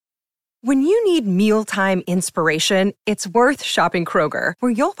When you need mealtime inspiration, it's worth shopping Kroger,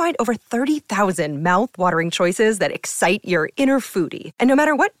 where you'll find over 30,000 mouth-watering choices that excite your inner foodie. And no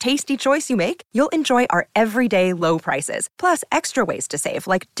matter what tasty choice you make, you'll enjoy our everyday low prices, plus extra ways to save,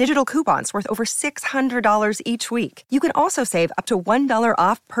 like digital coupons worth over $600 each week. You can also save up to $1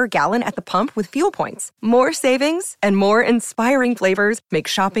 off per gallon at the pump with fuel points. More savings and more inspiring flavors make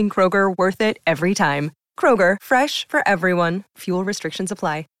shopping Kroger worth it every time. Kroger, fresh for everyone. Fuel restrictions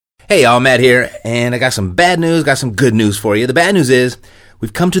apply. Hey y'all, Matt here, and I got some bad news, got some good news for you. The bad news is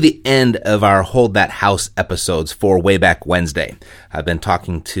we've come to the end of our Hold That House episodes for Way Back Wednesday. I've been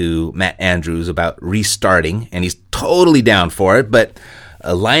talking to Matt Andrews about restarting, and he's totally down for it, but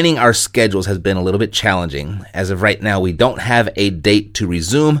aligning our schedules has been a little bit challenging. As of right now, we don't have a date to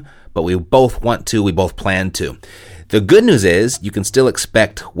resume, but we both plan to. The good news is you can still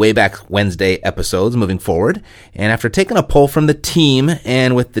expect Way Back Wednesday episodes moving forward. And after taking a poll from the team,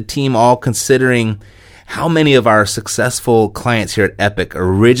 and with the team all considering how many of our successful clients here at Epic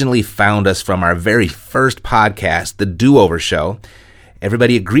originally found us from our very first podcast, The Do-Over Show,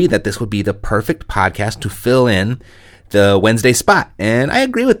 everybody agreed that this would be the perfect podcast to fill in the Wednesday spot. And I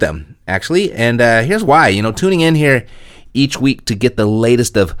agree with them, actually. And here's why. Tuning in here each week to get the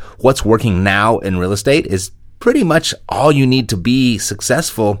latest of what's working now in real estate is pretty much all you need to be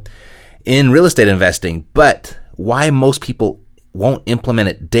successful in real estate investing. But why most people won't implement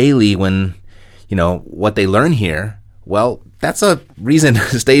it daily when, what they learn here, well, that's a reason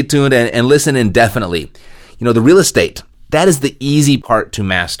to stay tuned and listen indefinitely. The real estate, that is the easy part to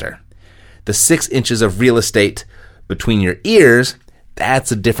master. The 6 inches of real estate between your ears,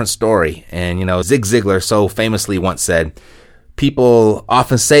 that's a different story. And, Zig Ziglar so famously once said, people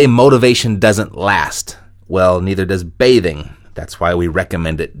often say motivation doesn't last. Well, neither does bathing. That's why we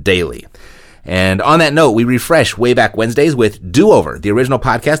recommend it daily. And on that note, we refresh Way Back Wednesdays with Do-Over, the original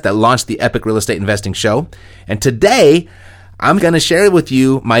podcast that launched the Epic Real Estate Investing Show. And today, I'm going to share with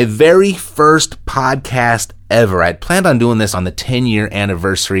you my very first podcast ever. I'd planned on doing this on the 10-year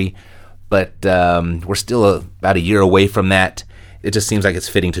anniversary, but we're still about a year away from that. It just seems like it's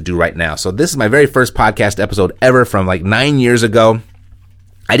fitting to do right now. So this is my very first podcast episode ever from like 9 years ago.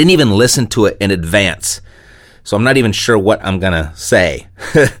 I didn't even listen to it in advance, so I'm not even sure what I'm going to say.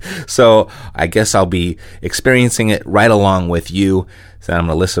 So I guess I'll be experiencing it right along with you. So I'm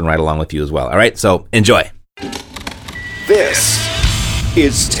going to listen right along with you as well. All right, so enjoy. This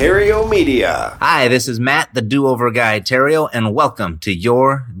is Terrio Media. Hi, this is Matt, the Do-Over guy, Terrio, and welcome to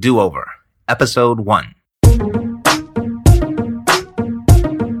Your Do-Over, Episode 1.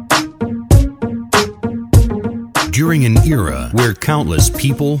 During an era where countless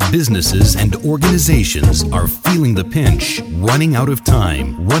people, businesses, and organizations are feeling the pinch, running out of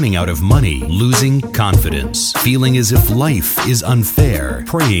time, running out of money, losing confidence, feeling as if life is unfair,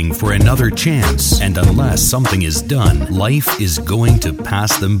 praying for another chance, and unless something is done, life is going to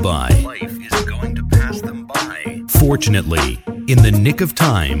pass them by. Fortunately, in the nick of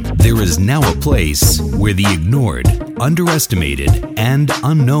time, there is now a place where the ignored, underestimated, and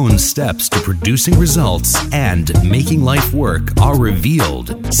unknown steps to producing results and making life work are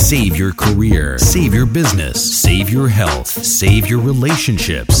revealed. Save your career, save your business, save your health, save your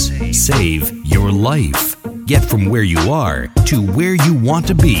relationships, save your life. Get from where you are to where you want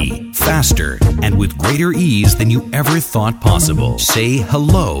to be faster and with greater ease than you ever thought possible. Say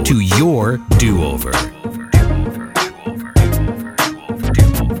hello to your do-over.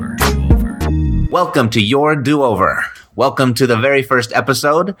 Welcome to Your Do-Over. Welcome to the very first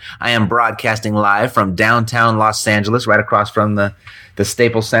episode. I am broadcasting live from downtown Los Angeles, right across from the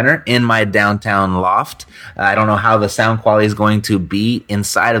Staples Center in my downtown loft. I don't know how the sound quality is going to be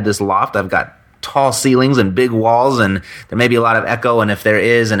inside of this loft. I've got tall ceilings and big walls, and there may be a lot of echo, and if there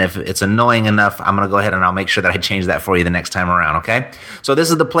is, and if it's annoying enough, I'm going to go ahead and I'll make sure that I change that for you the next time around, okay? So this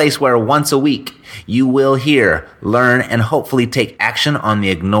is the place where once a week you will hear, learn, and hopefully take action on the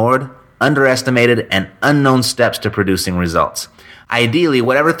ignored, underestimated, and unknown steps to producing results. Ideally,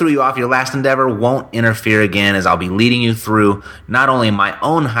 whatever threw you off your last endeavor won't interfere again, as I'll be leading you through not only my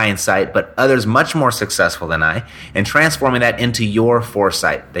own hindsight, but others much more successful than I, and transforming that into your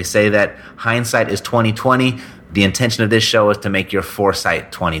foresight. They say that hindsight is 20/20. The intention of this show is to make your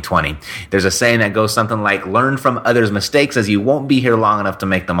foresight 20/20. There's a saying that goes something like, learn from others' mistakes, as you won't be here long enough to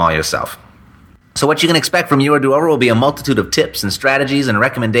make them all yourself. So what you can expect from Your Do-Over will be a multitude of tips and strategies and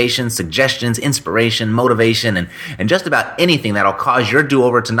recommendations, suggestions, inspiration, motivation, and just about anything that'll cause your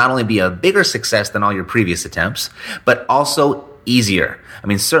do-over to not only be a bigger success than all your previous attempts, but also easier. I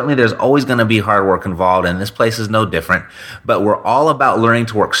mean, certainly there's always going to be hard work involved, and this place is no different, but we're all about learning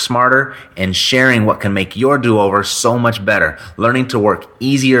to work smarter and sharing what can make your do-over so much better. Learning to work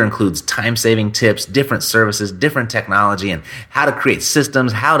easier includes time-saving tips, different services, different technology, and how to create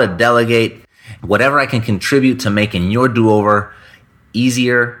systems, how to delegate, whatever I can contribute to making your do-over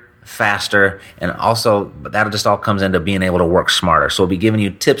easier, faster, and also that just all comes into being able to work smarter. So we'll be giving you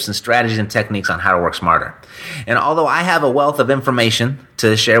tips and strategies and techniques on how to work smarter. And although I have a wealth of information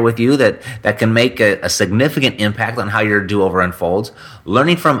to share with you that can make a significant impact on how your do-over unfolds,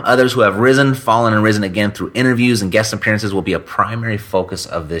 learning from others who have risen, fallen, and risen again through interviews and guest appearances will be a primary focus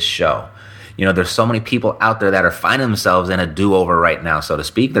of this show. You know, there's so many people out there that are finding themselves in a do-over right now, so to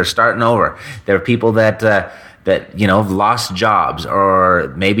speak. They're starting over. There are people that have lost jobs,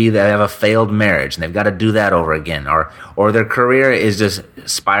 or maybe they have a failed marriage and they've got to do that over again, or their career is just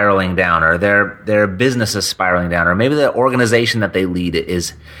spiraling down, or their business is spiraling down, or maybe the organization that they lead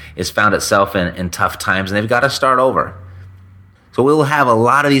is found itself in tough times and they've got to start over. So we'll have a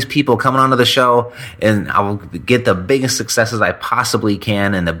lot of these people coming onto the show, and I will get the biggest successes I possibly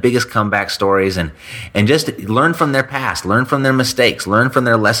can and the biggest comeback stories, and just learn from their past, learn from their mistakes, learn from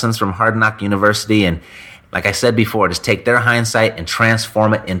their lessons from Hard Knock University, and like I said before, just take their hindsight and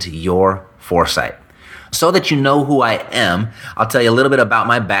transform it into your foresight. So that you know who I am, I'll tell you a little bit about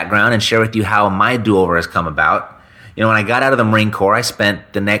my background and share with you how my do-over has come about. You know, when I got out of the Marine Corps, I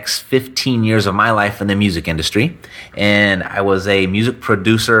spent the next 15 years of my life in the music industry. And I was a music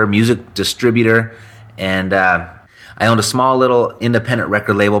producer, music distributor, and I owned a small little independent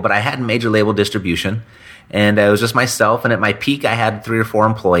record label, but I had major label distribution. And it was just myself, and at my peak, I had 3 or 4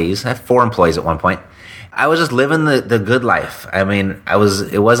 employees. I had 4 employees at one point. I was just living the good life. I mean,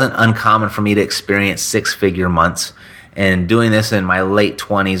 it wasn't uncommon for me to experience 6-figure months. And doing this in my late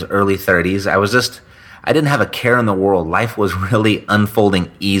 20s, early 30s, I didn't have a care in the world. Life was really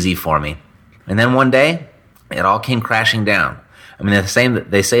unfolding easy for me. And then one day, it all came crashing down. I mean,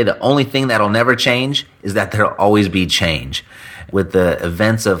 they say the only thing that'll never change is that there'll always be change. With the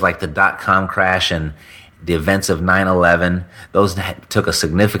events of like the dot-com crash and the events of 9/11, those took a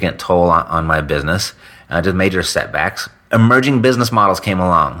significant toll on my business. Just major setbacks. Emerging business models came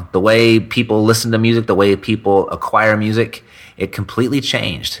along. The way people listen to music, the way people acquire music, it completely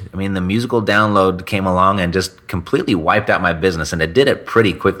changed. I mean, the musical download came along and just completely wiped out my business, and it did it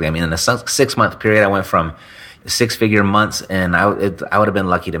pretty quickly. I mean, in a 6-month period, I went from 6-figure months, and I would have been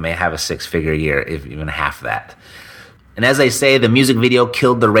lucky to may have a 6-figure year, if even half that. And as they say, the music video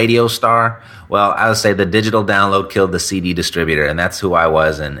killed the radio star. Well, I would say the digital download killed the CD distributor, and that's who I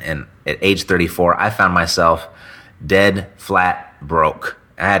was. And at age 34, I found myself dead, flat, broke.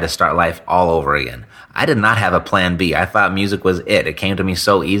 I had to start life all over again. I did not have a plan B. I thought music was it. It came to me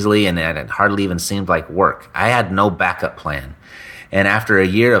so easily, and it hardly even seemed like work. I had no backup plan. And after a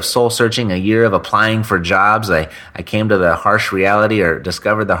year of soul searching, a year of applying for jobs, I came to the harsh reality, or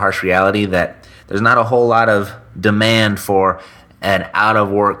discovered the harsh reality, that there's not a whole lot of demand for an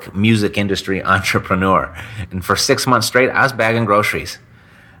out-of-work music industry entrepreneur. And for 6 months straight, I was bagging groceries.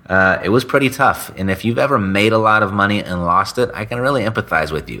 It was pretty tough. And if you've ever made a lot of money and lost it, I can really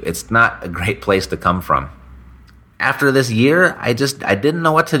empathize with you. It's not a great place to come from. After this year, I didn't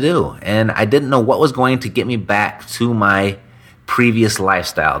know what to do. And I didn't know what was going to get me back to my previous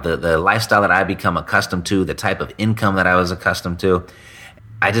lifestyle, the lifestyle that I become accustomed to, the type of income that I was accustomed to.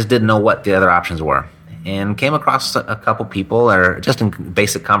 I just didn't know what the other options were. And came across a couple people, or just in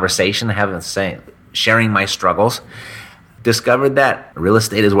basic conversation, sharing my struggles, discovered that real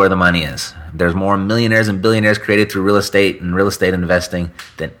estate is where the money is. There's more millionaires and billionaires created through real estate and real estate investing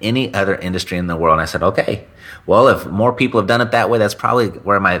than any other industry in the world. And I said, okay, well, if more people have done it that way, that's probably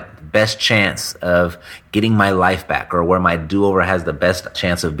where my best chance of getting my life back, or where my do-over has the best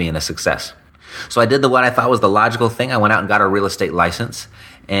chance of being a success. So I did what I thought was the logical thing. I went out and got a real estate license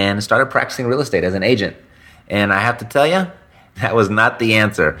and started practicing real estate as an agent. And I have to tell you, that was not the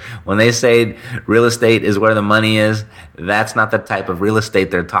answer. When they say real estate is where the money is, that's not the type of real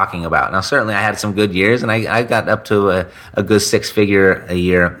estate they're talking about. Now, certainly I had some good years, and I got up to a good 6-figure a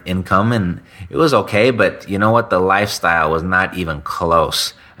year income, and it was okay. But you know what? The lifestyle was not even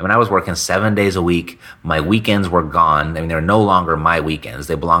close. I mean, I was working 7 days a week. My weekends were gone. I mean, they were no longer my weekends.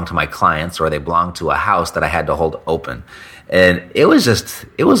 They belonged to my clients, or they belonged to a house that I had to hold open. And it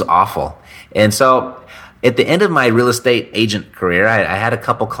was awful. And so at the end of my real estate agent career, I had a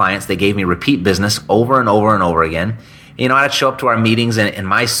couple clients. They gave me repeat business over and over and over again. You know, I'd show up to our meetings in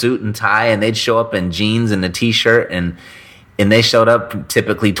my suit and tie, and they'd show up in jeans and a T-shirt, and they showed up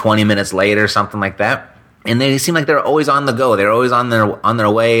typically 20 minutes later, something like that. And they seemed like they were always on the go. They were always on their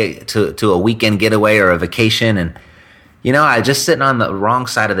way to a weekend getaway or a vacation. And I was just sitting on the wrong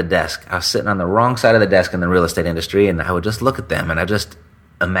side of the desk. I was sitting on the wrong side of the desk in the real estate industry, and I would just look at them, and I just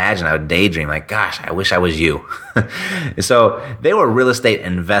imagine, I would daydream, like, gosh, I wish I was you. So they were real estate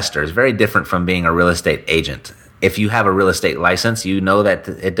investors, very different from being a real estate agent. If you have a real estate license, you know that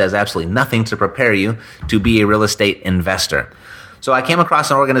it does absolutely nothing to prepare you to be a real estate investor. So I came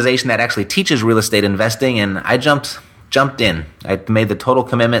across an organization that actually teaches real estate investing, and I jumped in. I made the total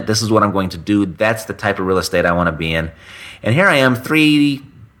commitment. This is what I'm going to do. That's the type of real estate I want to be in. And here I am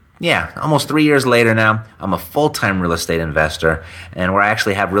almost 3 years later now. I'm a full-time real estate investor, and where I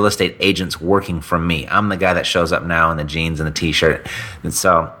actually have real estate agents working for me. I'm the guy that shows up now in the jeans and the t-shirt. And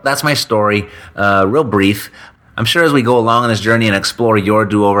so that's my story, real brief. I'm sure as we go along on this journey and explore your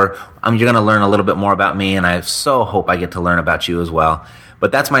do-over, you're going to learn a little bit more about me, and I so hope I get to learn about you as well.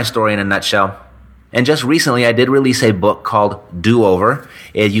 But that's my story in a nutshell. And just recently, I did release a book called Do-Over.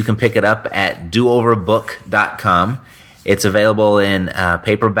 You can pick it up at dooverbook.com. It's available in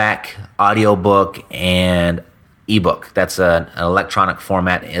paperback, audiobook, and ebook. That's an electronic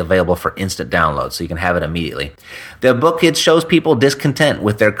format available for instant download, so you can have it immediately. The book, it shows people discontent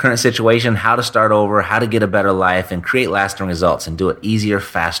with their current situation, how to start over, how to get a better life, and create lasting results, and do it easier,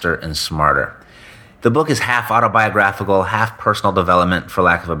 faster, and smarter. The book is half autobiographical, half personal development, for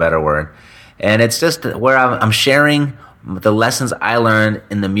lack of a better word. And it's just where I'm sharing the lessons I learned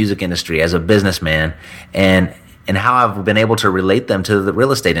in the music industry as a businessman, and how I've been able to relate them to the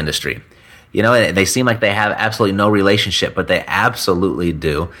real estate industry. They seem like they have absolutely no relationship, but they absolutely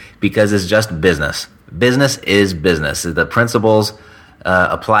do, because it's just business. Business is business. The principles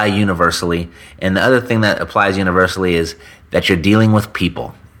apply universally. And the other thing that applies universally is that you're dealing with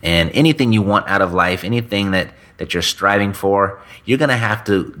people. And anything you want out of life, anything that you're striving for, you're going to have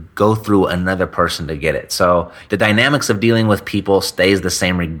to go through another person to get it. So the dynamics of dealing with people stays the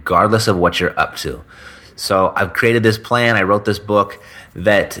same regardless of what you're up to. So I've created this plan, I wrote this book,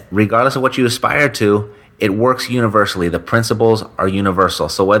 that regardless of what you aspire to, it works universally. The principles are universal.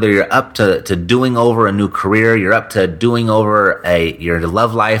 So whether you're up to doing over a new career, you're up to doing over your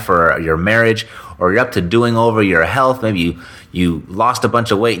love life or your marriage, or you're up to doing over your health, maybe you lost a bunch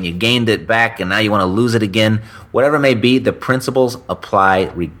of weight and you gained it back and now you want to lose it again, whatever it may be, the principles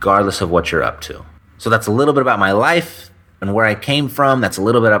apply regardless of what you're up to. So that's a little bit about my life and where I came from. That's a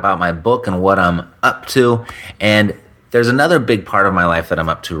little bit about my book and what I'm up to. And there's another big part of my life that I'm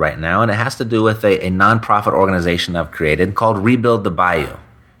up to right now, and it has to do with a nonprofit organization I've created called Rebuild the Bayou.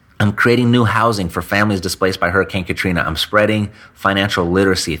 I'm creating new housing for families displaced by Hurricane Katrina. I'm spreading financial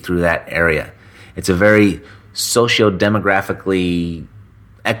literacy through that area. It's a very socio-demographically,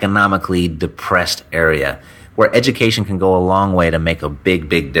 economically depressed area where education can go a long way to make a big,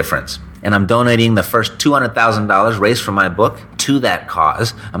 big difference. And I'm donating the first $200,000 raised from my book to that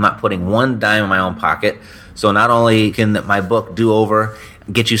cause. I'm not putting one dime in my own pocket. So not only can my book Do-Over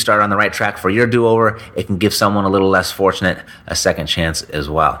get you started on the right track for your do-over, it can give someone a little less fortunate a second chance as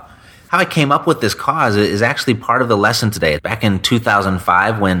well. How I came up with this cause is actually part of the lesson today. Back in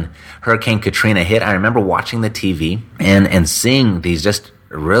 2005 when Hurricane Katrina hit, I remember watching the TV and seeing these just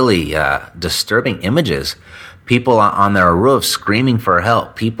really disturbing images. People on their roofs screaming for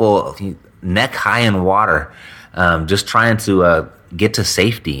help. People neck high in water, just trying to get to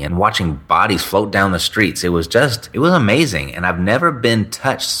safety, and watching bodies float down the streets. It was amazing. And I've never been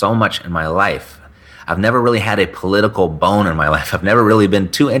touched so much in my life. I've never really had a political bone in my life. I've never really been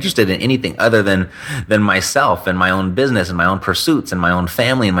too interested in anything other than myself and my own business and my own pursuits and my own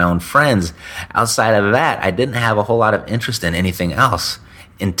family and my own friends. Outside of that, I didn't have a whole lot of interest in anything else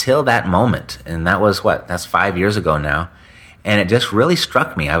until that moment. And that was that's 5 years ago now. And it just really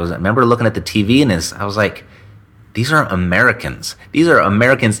struck me. I remember looking at the TV and I was like, these are Americans. These are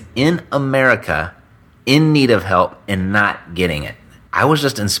Americans in America in need of help and not getting it. I was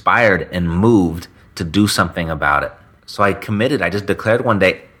just inspired and moved to do something about it. So I committed. I just declared one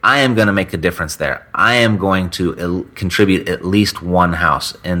day, I am going to make a difference there. I am going to contribute at least one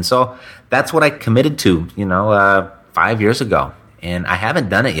house. And so that's what I committed to, 5 years ago. And I haven't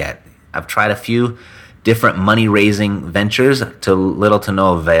done it yet. I've tried a few different money-raising ventures to little to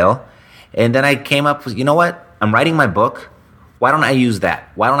no avail. And then I came up with, you know what? I'm writing my book. Why don't I use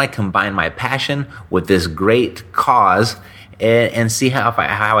that? Why don't I combine my passion with this great cause and see how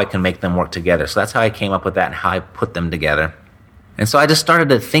I can make them work together? So that's how I came up with that and how I put them together. And so I just started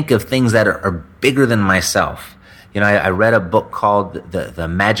to think of things that are bigger than myself. I read a book called The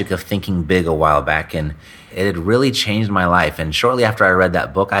Magic of Thinking Big a while back, and it had really changed my life. And shortly after I read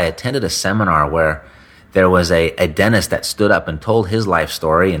that book, I attended a seminar where there was a dentist that stood up and told his life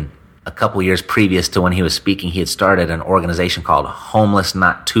story. And a couple years previous to when he was speaking, he had started an organization called Homeless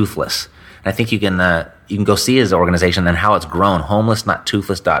Not Toothless, And I think you can go see his organization and how it's grown,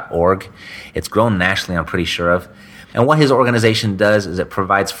 homelessnottoothless.org. It's grown nationally, I'm pretty sure of. And what his organization does is it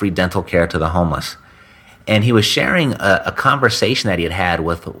provides free dental care to the homeless. And he was sharing a conversation that he had had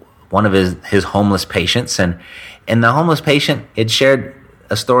with one of his homeless patients. And the homeless patient had shared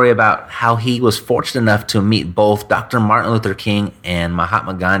a story about how he was fortunate enough to meet both Dr. Martin Luther King and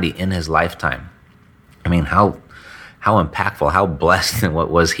Mahatma Gandhi in his lifetime. I mean, how impactful, how blessed and what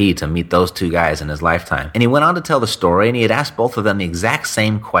was he to meet those two guys in his lifetime. And he went on to tell the story, and he had asked both of them the exact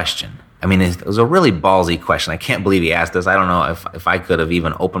same question. I mean, it was a really ballsy question. I can't believe he asked this. I don't know if I could have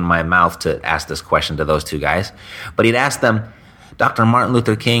even opened my mouth to ask this question to those two guys. But he'd asked them, Dr. Martin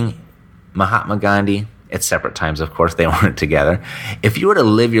Luther King, Mahatma Gandhi, at separate times, of course, they weren't together. If you were to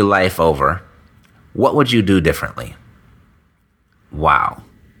live your life over, what would you do differently? Wow.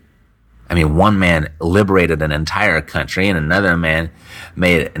 I mean, one man liberated an entire country, and another man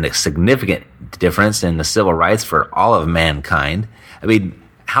made a significant difference in the civil rights for all of mankind. I mean,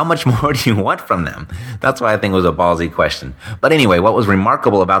 how much more do you want from them? That's why I think it was a ballsy question. But anyway, what was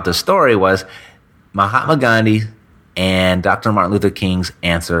remarkable about this story was Mahatma Gandhi and Dr. Martin Luther King's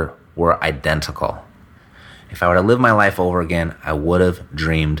answer were identical. If I were to live my life over again, I would have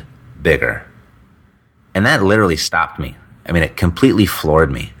dreamed bigger. And that literally stopped me. I mean, it completely floored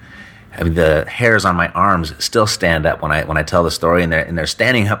me. I mean, the hairs on my arms still stand up when I tell the story, and they're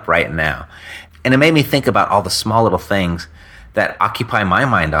standing up right now. And it made me think about all the small little things that occupy my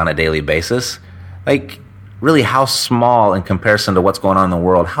mind on a daily basis. Like, really, how small in comparison to what's going on in the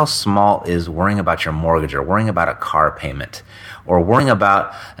world, how small is worrying about your mortgage or worrying about a car payment or worrying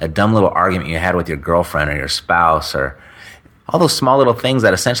about a dumb little argument you had with your girlfriend or your spouse, or all those small little things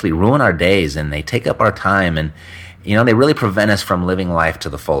that essentially ruin our days, and they take up our time, and, you know, they really prevent us from living life to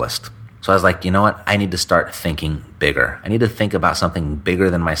the fullest. So I was like, you know what? I need to start thinking bigger. I need to think about something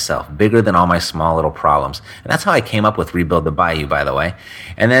bigger than myself, bigger than all my small little problems. And that's how I came up with Rebuild the Bayou, by the way.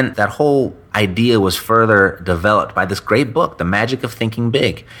 And then that whole idea was further developed by this great book, The Magic of Thinking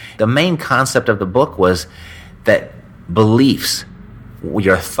Big. The main concept of the book was that beliefs,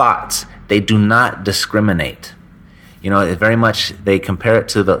 your thoughts, they do not discriminate. You know, it very much, they compare it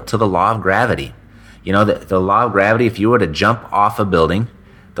to the law of gravity. You know, the law of gravity, if you were to jump off a building,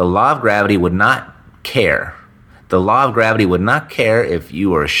 the law of gravity would not care. The law of gravity would not care if you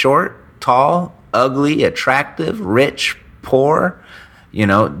were short, tall, ugly, attractive, rich, poor, you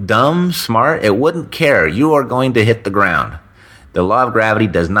know, dumb, smart. It wouldn't care. You are going to hit the ground. The law of gravity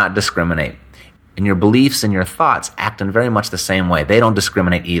does not discriminate. And your beliefs and your thoughts act in very much the same way. They don't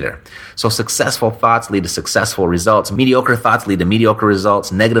discriminate either. So successful thoughts lead to successful results. Mediocre thoughts lead to mediocre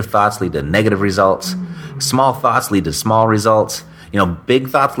results. Negative thoughts lead to negative results. Small thoughts lead to small results. You know, big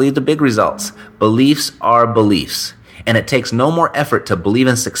thoughts lead to big results. Beliefs are beliefs. And it takes no more effort to believe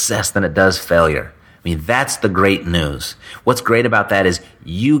in success than it does failure. I mean, that's the great news. What's great about that is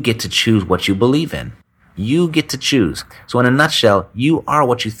you get to choose what you believe in. You get to choose. So in a nutshell, you are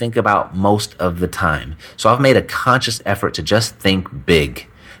what you think about most of the time. So I've made a conscious effort to just think big.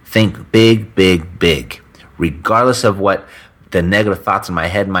 Think big, big, big. Regardless of what the negative thoughts in my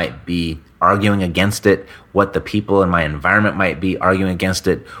head might be arguing against it, what the people in my environment might be arguing against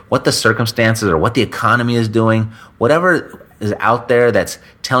it, what the circumstances or what the economy is doing, whatever is out there that's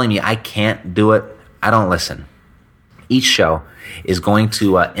telling me I can't do it, I don't listen. Each show is going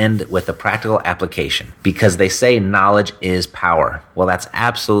to end with a practical application, because they say knowledge is power. Well, that's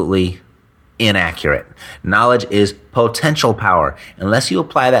absolutely inaccurate. Knowledge is potential power. Unless you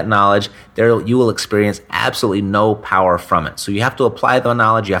apply that knowledge, you will experience absolutely no power from it. So you have to apply the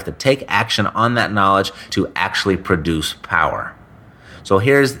knowledge. You have to take action on that knowledge to actually produce power. So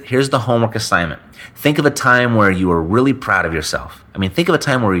here's the homework assignment. Think of a time where you were really proud of yourself. I mean, think of a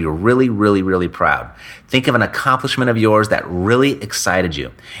time where you're really, really, really proud. Think of an accomplishment of yours that really excited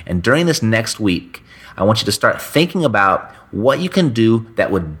you. And during this next week, I want you to start thinking about what you can do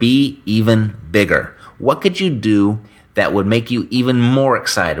that would be even bigger. What could you do that would make you even more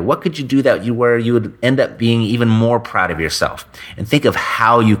excited? What could you do where you would end up being even more proud of yourself? And think of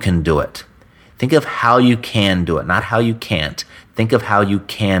how you can do it. Think of how you can do it, not how you can't. Think of how you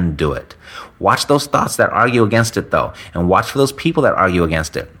can do it. Watch those thoughts that argue against it, though, and watch for those people that argue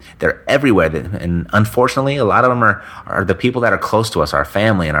against it. They're everywhere, and unfortunately, a lot of them are the people that are close to us, our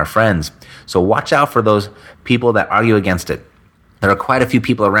family and our friends. So watch out for those people that argue against it. There are quite a few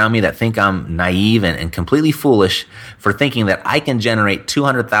people around me that think I'm naive and completely foolish for thinking that I can generate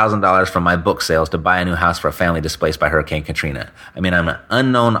 $200,000 from my book sales to buy a new house for a family displaced by Hurricane Katrina. I mean, I'm an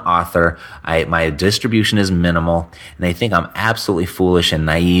unknown author. My distribution is minimal, and they think I'm absolutely foolish and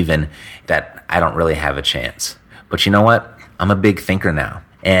naive and that I don't really have a chance. But you know what? I'm a big thinker now.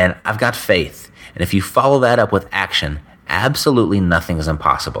 And I've got faith. And if you follow that up with action, absolutely nothing is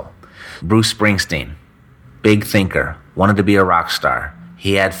impossible. Bruce Springsteen, big thinker, wanted to be a rock star.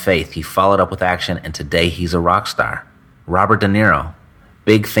 He had faith. He followed up with action, and today he's a rock star. Robert De Niro,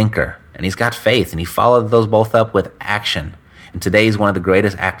 big thinker, and he's got faith, and he followed those both up with action. And today he's one of the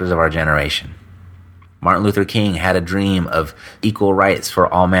greatest actors of our generation. Martin Luther King had a dream of equal rights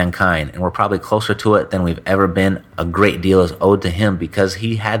for all mankind, and we're probably closer to it than we've ever been. A great deal is owed to him because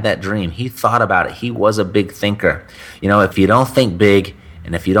he had that dream. He thought about it. He was a big thinker. You know, if you don't think big,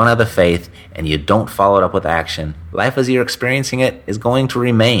 and if you don't have the faith, and you don't follow it up with action, life as you're experiencing it is going to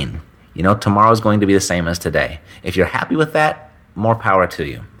remain. You know, tomorrow is going to be the same as today. If you're happy with that, more power to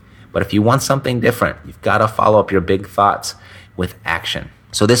you. But if you want something different, you've got to follow up your big thoughts with action.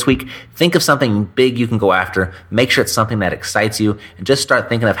 So this week, think of something big you can go after. Make sure it's something that excites you, and just start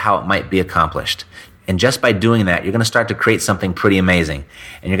thinking of how it might be accomplished. And just by doing that, you're going to start to create something pretty amazing,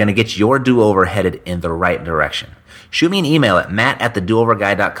 and you're going to get your do-over headed in the right direction. Shoot me an email at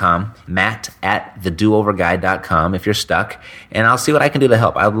matt@thedooverguy.com, matt@thedooverguy.com if you're stuck, and I'll see what I can do to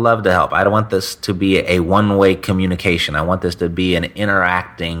help. I'd love to help. I don't want this to be a one-way communication. I want this to be an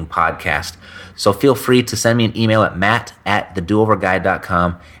interacting podcast. So feel free to send me an email at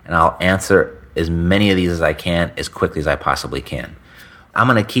matt@thedooverguy.com, and I'll answer as many of these as I can, as quickly as I possibly can. I'm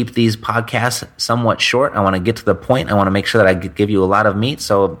going to keep these podcasts somewhat short. I want to get to the point. I want to make sure that I give you a lot of meat.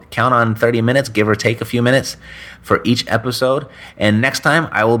 So count on 30 minutes, give or take a few minutes for each episode. And next time,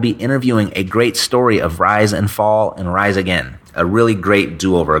 I will be interviewing a great story of rise and fall and rise again. A really great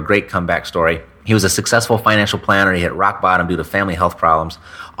do-over, a great comeback story. He was a successful financial planner. He hit rock bottom due to family health problems,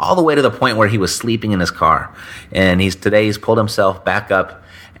 all the way to the point where he was sleeping in his car. And he's pulled himself back up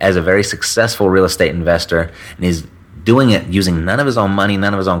as a very successful real estate investor, and he's doing it using none of his own money,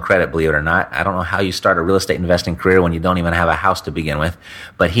 none of his own credit, believe it or not. I don't know how you start a real estate investing career when you don't even have a house to begin with,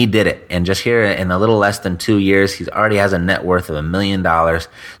 but he did it. And just here in a little less than 2 years, he already has a net worth of $1 million.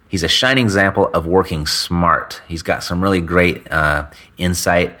 He's a shining example of working smart. He's got some really great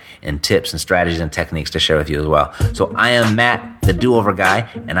insight and tips and strategies and techniques to share with you as well. So I am Matt, the Do-Over Guy,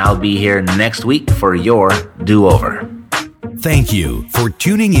 and I'll be here next week for your Do-Over. Thank you for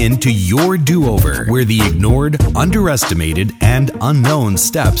tuning in to Your Do-Over, where the ignored, underestimated, and unknown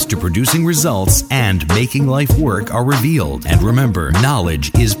steps to producing results and making life work are revealed. And remember,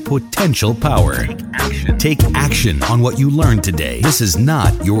 knowledge is potential power. Take action on what you learned today. This is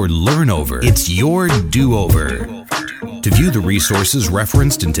not your learn-over. It's your do-over. To view the resources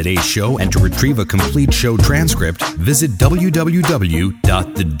referenced in today's show and to retrieve a complete show transcript, visit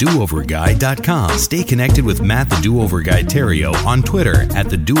www.thedooverguy.com. Stay connected with Matt the Do-Over Guy Theriault on Twitter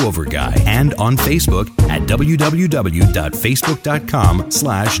at The Do-Over Guy and on Facebook at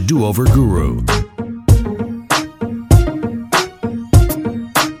www.facebook.com/dooverguru.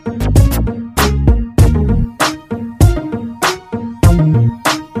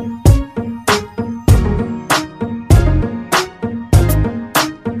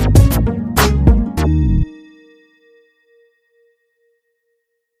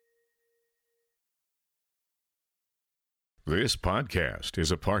 This podcast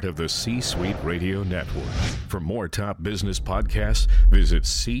is a part of the C-Suite Radio Network. For more top business podcasts, visit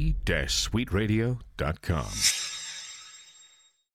c-suiteradio.com.